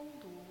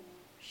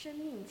申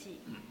命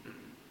纪。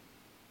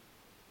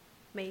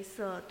梅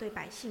瑟对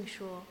百姓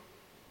说：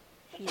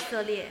以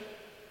色列，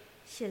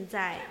现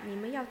在你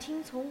们要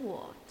听从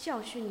我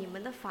教训你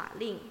们的法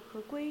令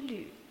和规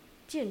律，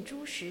践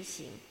诸实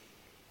行，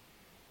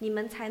你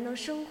们才能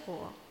生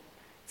活，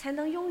才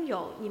能拥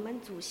有你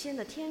们祖先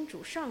的天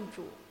主上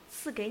主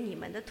赐给你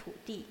们的土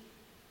地。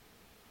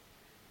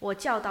我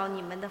教导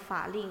你们的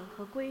法令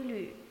和规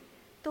律，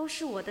都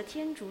是我的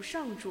天主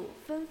上主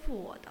吩咐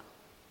我的，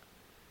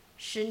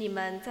使你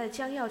们在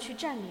将要去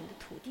占领的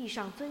土地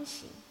上遵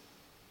行。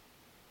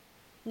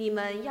你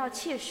们要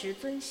切实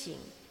遵行，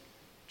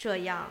这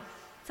样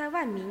在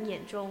万民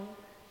眼中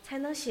才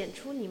能显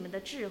出你们的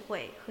智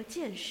慧和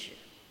见识。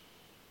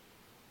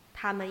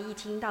他们一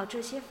听到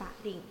这些法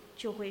令，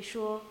就会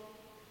说：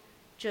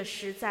这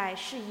实在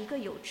是一个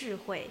有智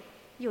慧、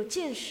有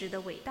见识的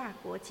伟大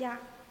国家。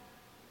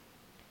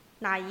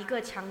哪一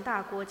个强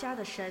大国家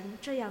的神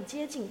这样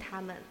接近他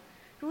们，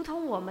如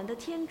同我们的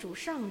天主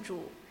上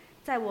主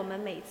在我们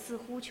每次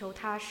呼求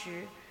他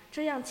时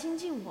这样亲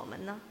近我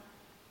们呢？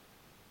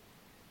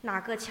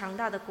哪个强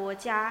大的国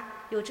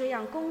家有这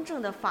样公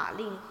正的法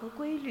令和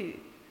规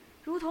律，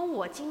如同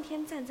我今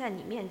天站在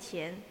你面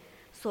前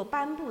所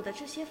颁布的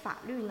这些法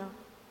律呢？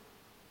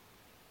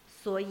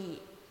所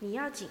以你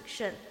要谨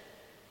慎，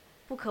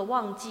不可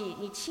忘记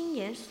你亲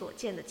眼所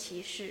见的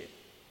奇事。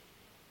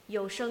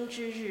有生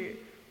之日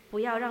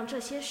不要让这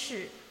些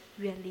事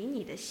远离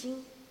你的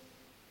心，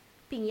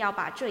并要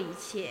把这一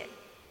切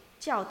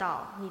教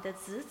导你的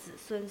子子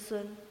孙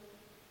孙。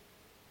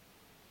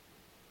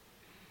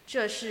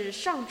这是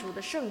上主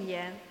的圣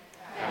言。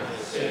感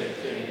谢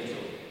天主。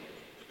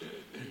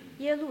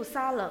耶路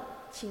撒冷，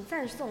请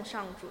赞颂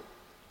上主。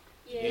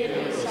耶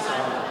路撒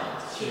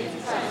冷，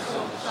请赞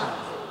颂上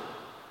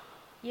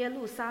主。耶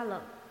路撒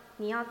冷，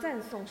你要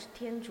赞颂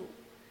天主；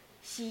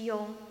熙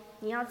雍，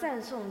你要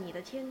赞颂你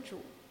的天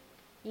主，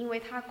因为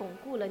他巩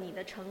固了你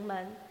的城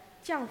门，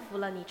降服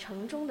了你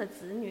城中的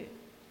子女。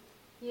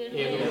耶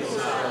路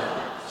撒冷，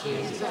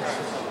请赞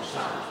颂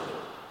上主。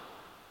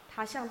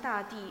他向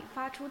大地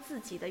发出自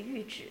己的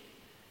谕旨，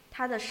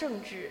他的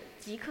圣旨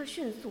即刻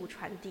迅速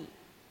传递。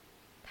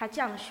他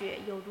降雪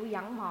有如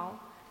羊毛，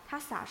他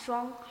洒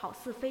霜好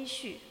似飞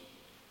絮。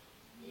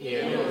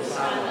耶路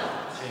撒冷，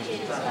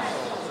请赞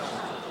颂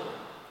上主。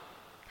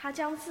他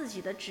将自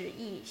己的旨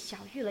意晓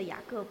谕了雅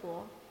各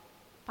伯，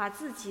把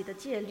自己的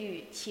戒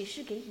律启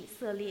示给以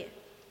色列。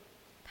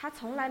他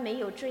从来没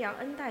有这样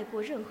恩待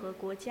过任何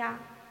国家，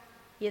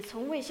也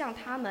从未向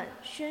他们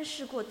宣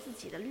示过自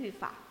己的律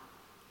法。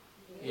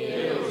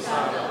耶路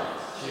撒冷，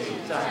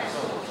请赞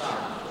颂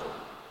上主。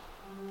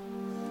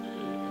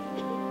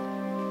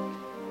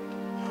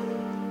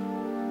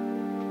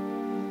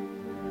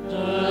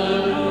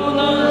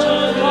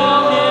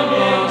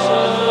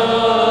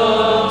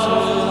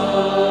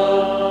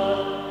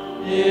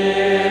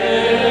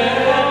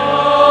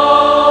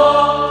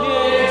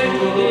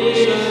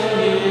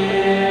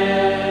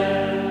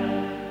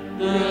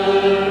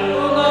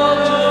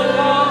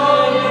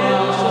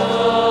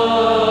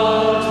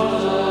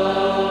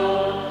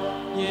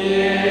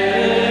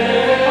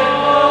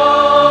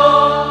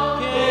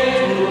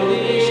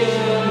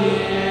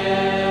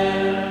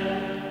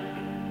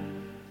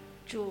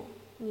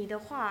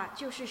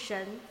就是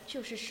神，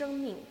就是生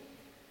命，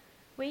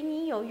唯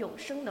你有永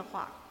生的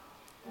话。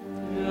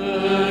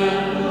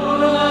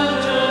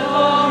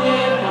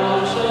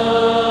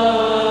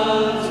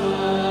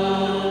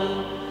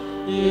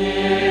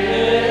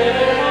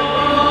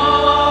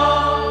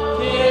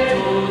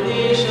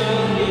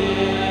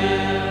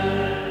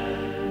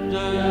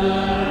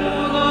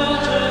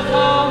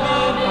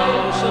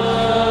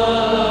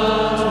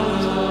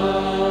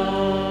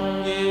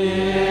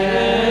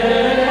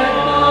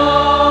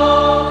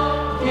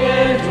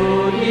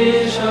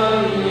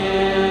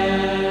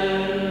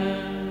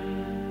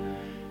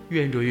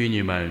愿主与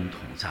你们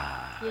同在，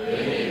与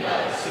你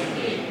的心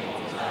灵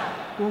同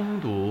在。恭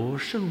读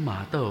圣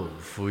马窦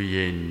福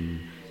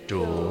音，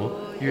主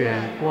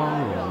愿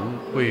光荣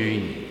归于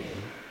你。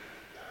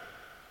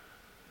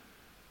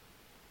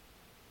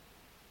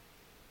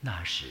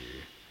那时，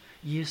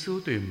耶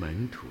稣对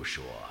门徒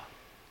说：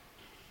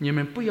你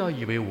们不要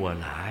以为我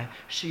来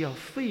是要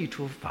废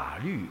除法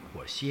律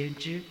或先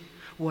知，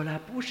我来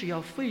不是要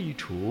废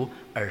除，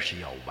而是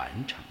要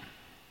完成。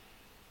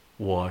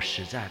我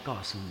实在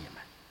告诉你们，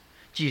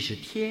即使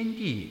天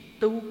地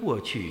都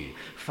过去，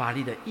法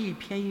律的一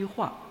篇一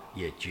画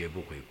也绝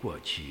不会过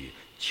去，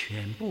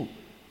全部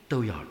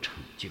都要成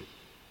就。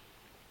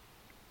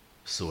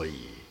所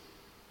以，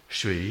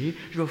谁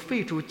若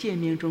废除诫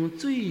命中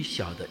最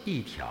小的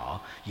一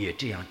条，也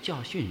这样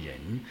教训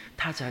人，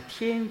他在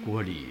天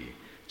国里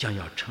将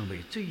要成为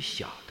最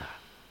小的；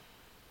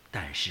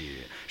但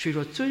是，谁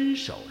若遵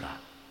守了，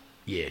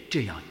也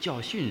这样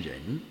教训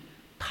人，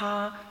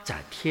他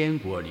在天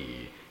国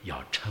里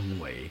要成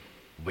为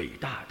伟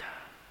大的。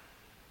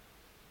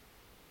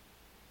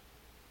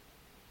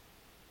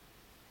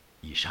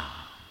以上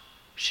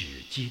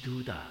是基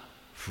督的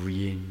福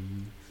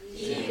音。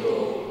基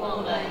督，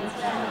我们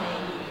赞美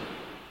你。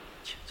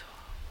请坐。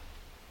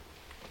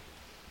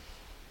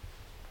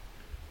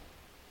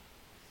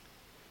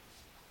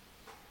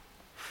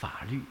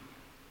律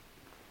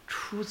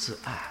出自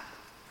爱，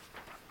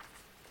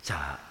在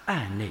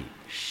爱内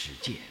实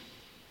践，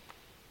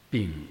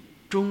并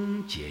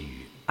终结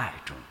于爱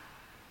中，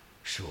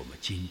是我们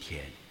今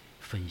天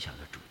分享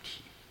的主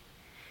题。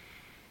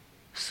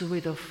所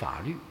谓的法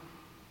律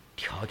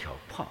条条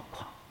框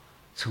框，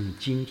从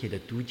今天的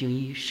读经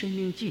一申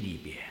命记里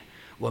边，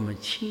我们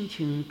清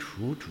清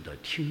楚楚地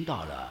听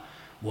到了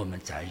我们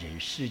在人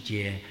世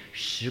间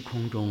时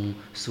空中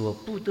所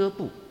不得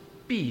不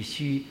必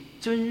须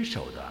遵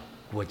守的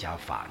国家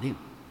法令、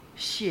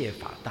宪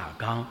法大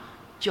纲、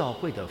教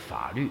会的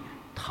法律、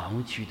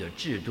堂区的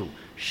制度、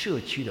社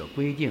区的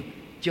规定、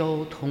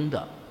交通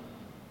的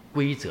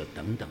规则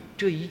等等，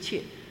这一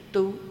切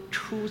都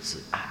出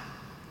自爱。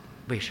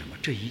为什么？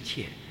这一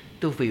切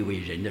都非为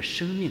人的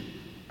生命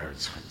而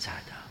存在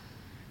的。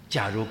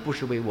假如不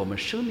是为我们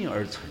生命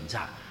而存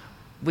在，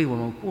为我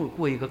们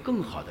过一个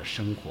更好的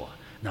生活，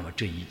那么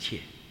这一切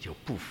就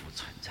不复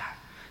存在。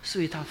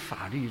所以它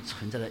法律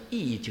存在的意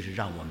义，就是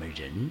让我们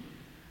人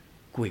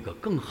过一个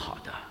更好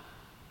的、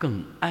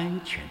更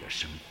安全的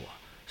生活。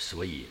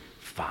所以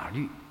法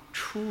律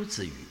出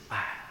自于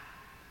爱，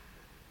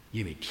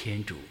因为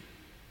天主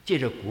借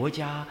着国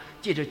家、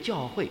借着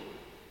教会，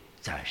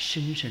在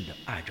深深地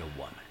爱着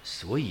我们，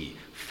所以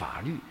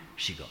法律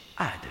是一个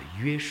爱的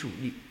约束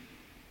力。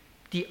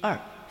第二，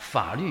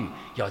法律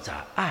要在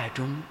爱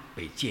中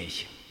被践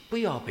行，不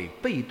要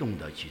被动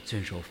地去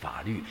遵守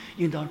法律，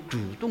应当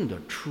主动地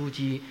出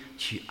击，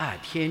去爱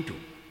天主、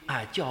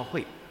爱教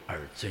会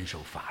而遵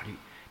守法律。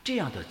这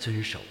样的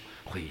遵守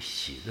会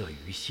喜乐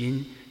于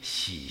心，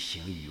喜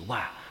形于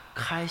外，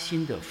开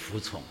心地服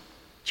从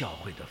教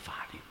会的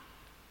法律。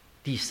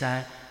第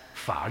三，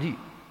法律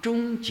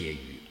终结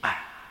于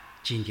爱。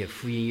今天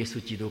福音耶稣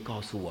基督告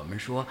诉我们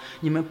说，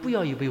你们不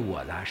要以为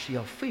我来是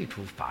要废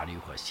除法律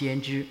和先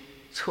知，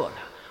错了，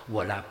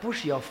我来不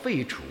是要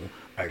废除，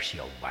而是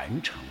要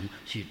完成，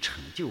去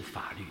成就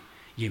法律。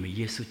因为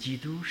耶稣基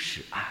督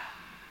是爱，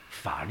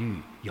法律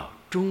要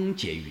终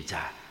结于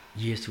在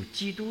耶稣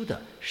基督的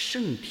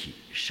圣体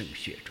圣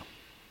血中。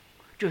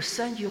这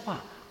三句话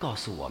告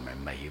诉我们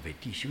每一位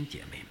弟兄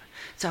姐妹们，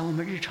在我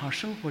们日常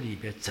生活里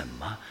边，怎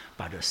么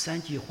把这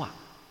三句话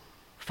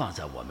放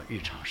在我们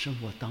日常生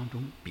活当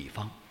中。比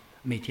方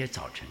每天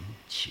早晨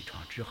起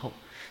床之后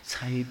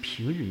参与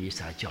平日弥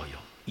撒教友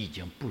已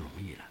经不容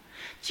易了，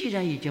既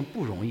然已经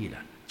不容易了，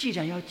既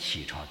然要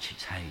起床去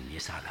参与弥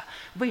撒了，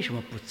为什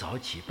么不早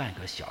起半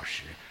个小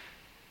时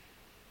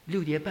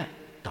，6点半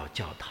到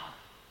教堂？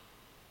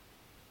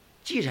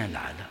既然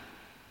来了，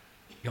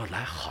要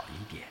来好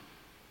一点；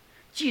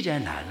既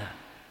然来了，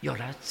要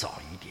来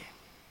早一点；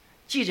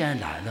既然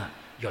来了，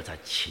要在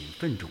勤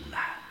奋中来；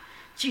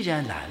既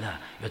然来了，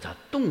要在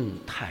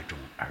动态中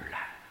而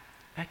来。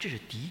这是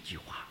第一句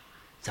话，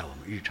在我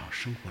们日常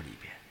生活里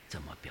边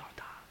怎么表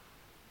达？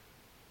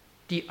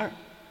第二，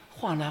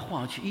晃来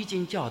晃去，一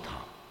进教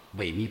堂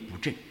萎靡不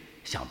振，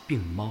像病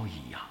猫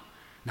一样，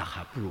那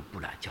还不如不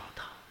来教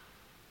堂。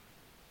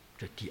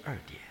这第二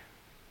点。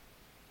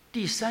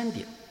第三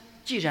点，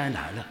既然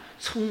来了，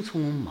匆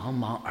匆忙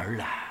忙而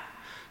来，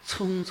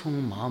匆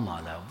匆忙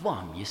忙的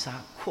望弥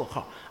撒（括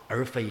号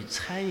而非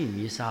参与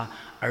弥撒，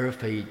而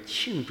非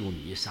庆祝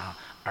弥撒，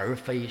而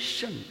非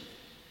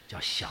叫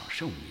享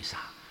受弥撒），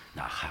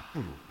那还不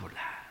如不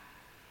来。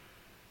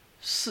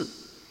4，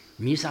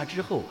弥撒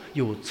之后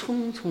又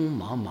匆匆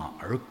忙忙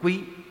而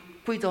归，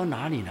归到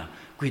哪里呢？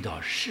归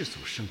到世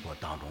俗生活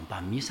当中，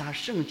把弥撒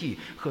圣祭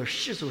和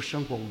世俗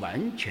生活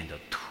完全的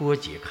脱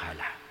节开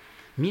来。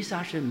弥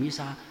撒是弥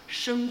撒，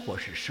生活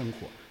是生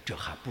活，这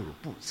还不如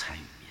不参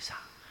与弥撒。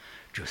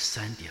这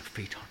3点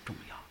非常重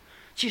要。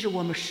其实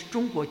我们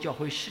中国教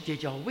会世界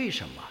教为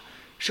什么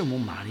圣母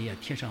玛利亚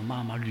天上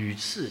妈妈屡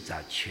次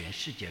在全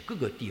世界各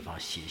个地方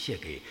显现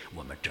给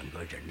我们整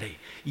个人类，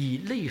以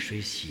泪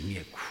水洗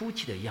灭哭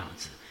泣的样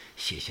子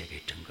显现给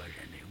整个人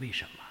类？为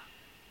什么？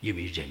因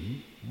为人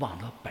忘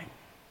了本，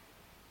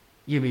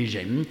因为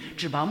人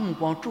只把目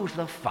光注视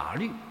到法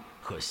律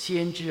和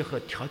先知和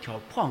条条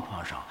框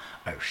框上，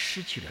而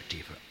失去了这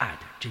份爱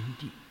的真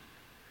谛。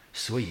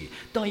所以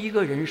当一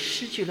个人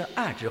失去了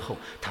爱之后，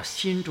他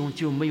心中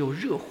就没有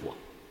热火，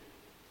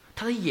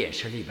他的眼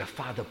神里边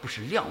发的不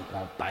是亮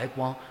光白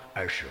光，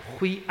而是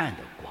灰暗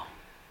的光。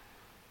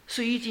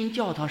所以一进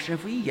教堂，神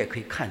父一眼可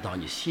以看到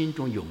你心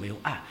中有没有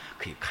爱，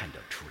可以看得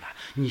出来；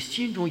你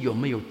心中有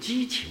没有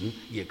激情，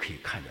也可以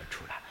看得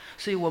出来。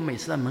所以我每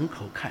次在门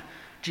口看，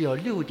只要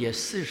6点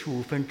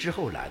45分之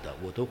后来的，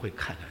我都会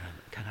看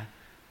看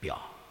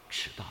表，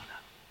迟到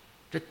了，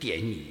这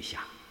点你一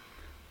下。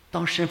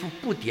当神父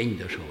不点你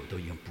的时候，都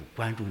已经不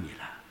关注你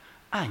了。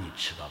爱你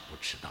迟到不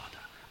迟到的，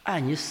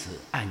爱你死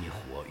爱你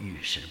活，与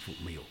神父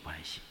没有关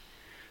系。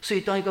所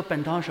以当一个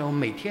本堂神父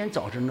每天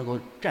早晨能够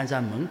站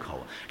在门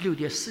口6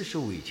点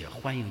45以前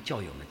欢迎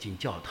教友们进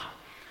教堂，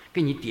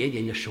给你点一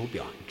点你的手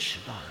表，你迟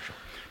到的时候，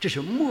这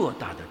是莫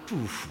大的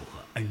祝福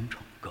和恩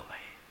宠。各位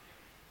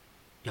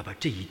要把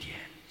这一点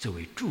作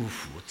为祝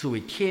福，作为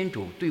天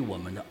主对我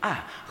们的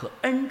爱和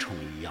恩宠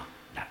一样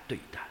来对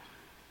待。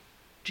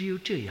只有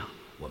这样，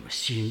我们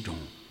心中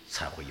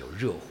才会有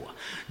热火。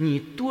你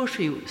多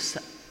睡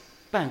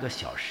半个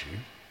小时，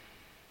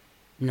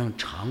能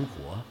长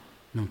活，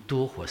能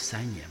多活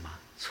3年吗？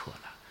错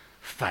了。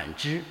反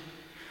之，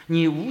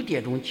你5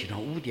点钟起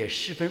床，5点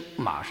10分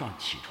马上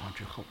起床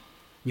之后，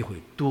你会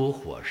多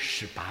活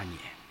18年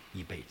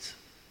，1辈子。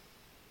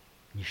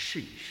你试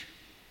一试，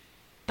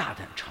大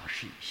胆尝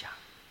试一下。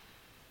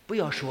不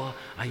要说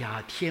哎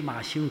呀天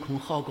马行空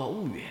好高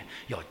骛远，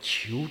要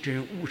求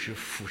真务实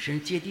俯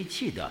身接地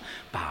气的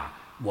把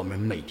我们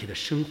每天的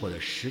生活的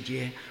时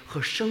间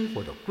和生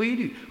活的规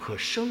律和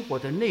生活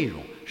的内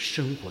容、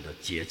生活的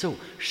节奏、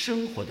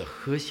生活的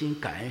核心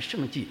感恩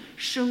圣迹、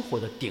生活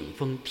的顶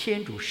峰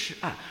天主示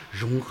爱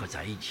融合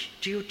在一起。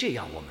只有这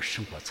样我们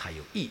生活才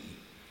有意义。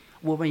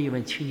我问一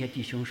问青年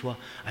弟兄说，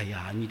哎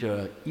呀你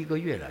这1个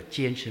月了，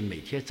坚持每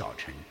天早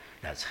晨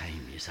来参与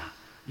弥撒，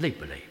累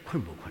不累，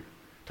困不困？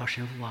他说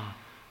神父啊，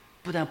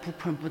不但不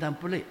困，不但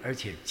不累，而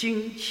且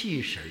精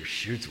气神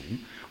十足。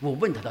我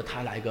问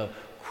他来个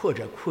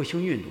扩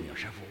胸运动，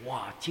神父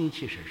哇，精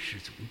气神十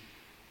足。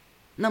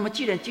那么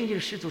既然精气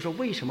神十足，说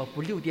为什么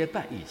不6点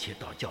半以前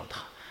到教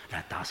堂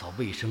来打扫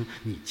卫生？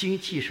你精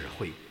气神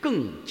会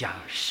更加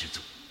十足。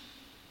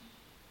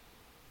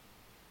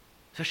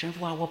说神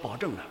父啊，我保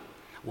证了，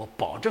我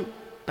保证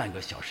半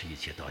个小时以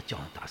前到教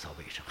堂打扫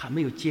卫生。还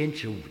没有坚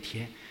持5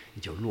天，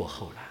你就落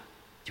后了，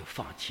就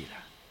放弃了。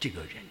这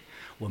个人，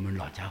我们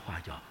老家话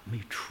叫没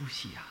出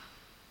息啊。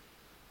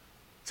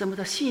怎么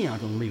在信仰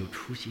中没有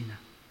出息呢？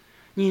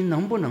你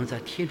能不能在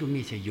天主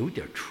面前有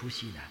点出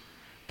息呢？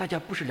大家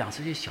不是2、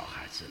3岁小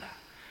孩子了，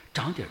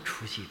长点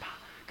出息吧，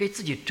给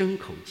自己争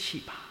口气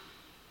吧。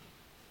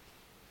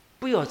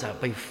不要再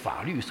被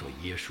法律所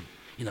约束，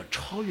你能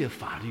超越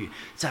法律，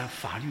在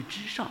法律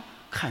之上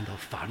看到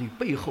法律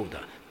背后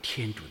的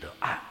天主的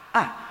爱。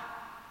爱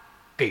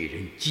给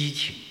人激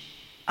情，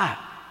爱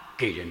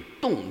给人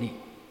动力，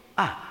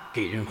爱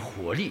给人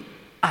活力，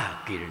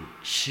爱给人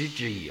持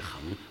之以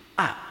恒，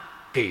爱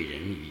给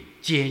人以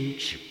坚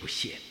持不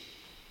懈。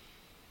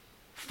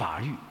法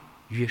律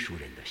约束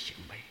人的行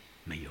为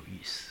没有意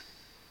思，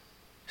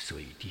所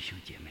以弟兄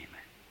姐妹们，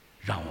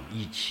让我们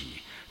一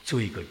起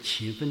做一个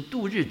勤奋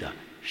度日的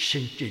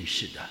深圳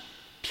市的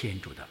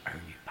天主的儿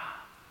女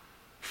吧。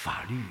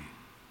法律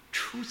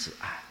出自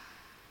爱，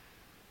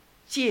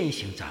践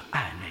行在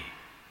爱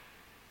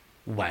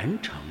内，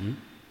完成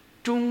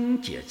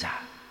终结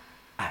在